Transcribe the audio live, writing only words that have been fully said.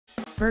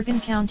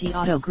Bergen County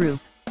Auto Group.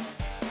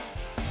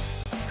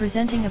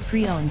 Presenting a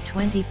pre-owned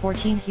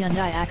 2014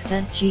 Hyundai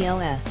Accent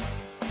GLS.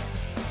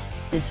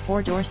 This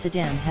four-door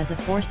sedan has a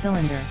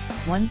four-cylinder,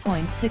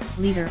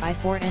 1.6-liter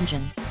i4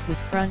 engine, with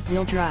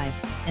front-wheel drive,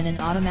 and an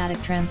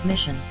automatic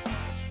transmission.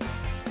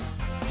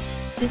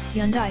 This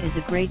Hyundai is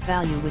a great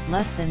value with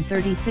less than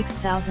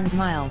 36,000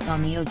 miles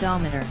on the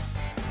odometer.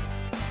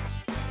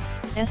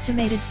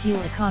 Estimated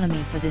fuel economy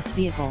for this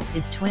vehicle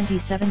is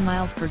 27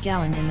 miles per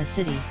gallon in the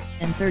city,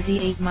 and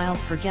 38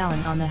 miles per gallon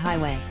on the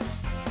highway.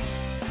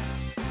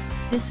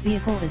 This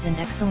vehicle is in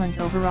excellent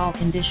overall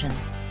condition.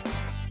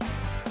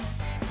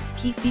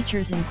 Key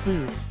features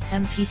include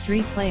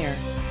MP3 player,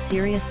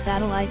 Sirius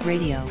satellite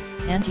radio,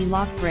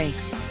 anti-lock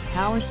brakes,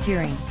 power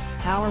steering,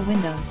 power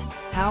windows,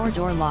 power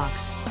door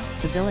locks,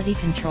 stability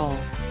control,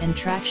 and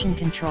traction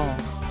control.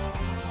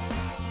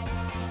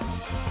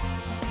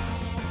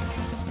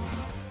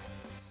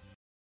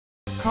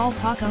 Call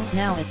Paco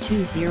now at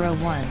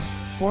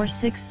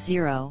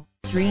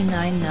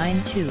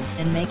 201-460-3992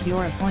 and make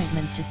your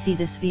appointment to see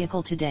this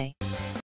vehicle today.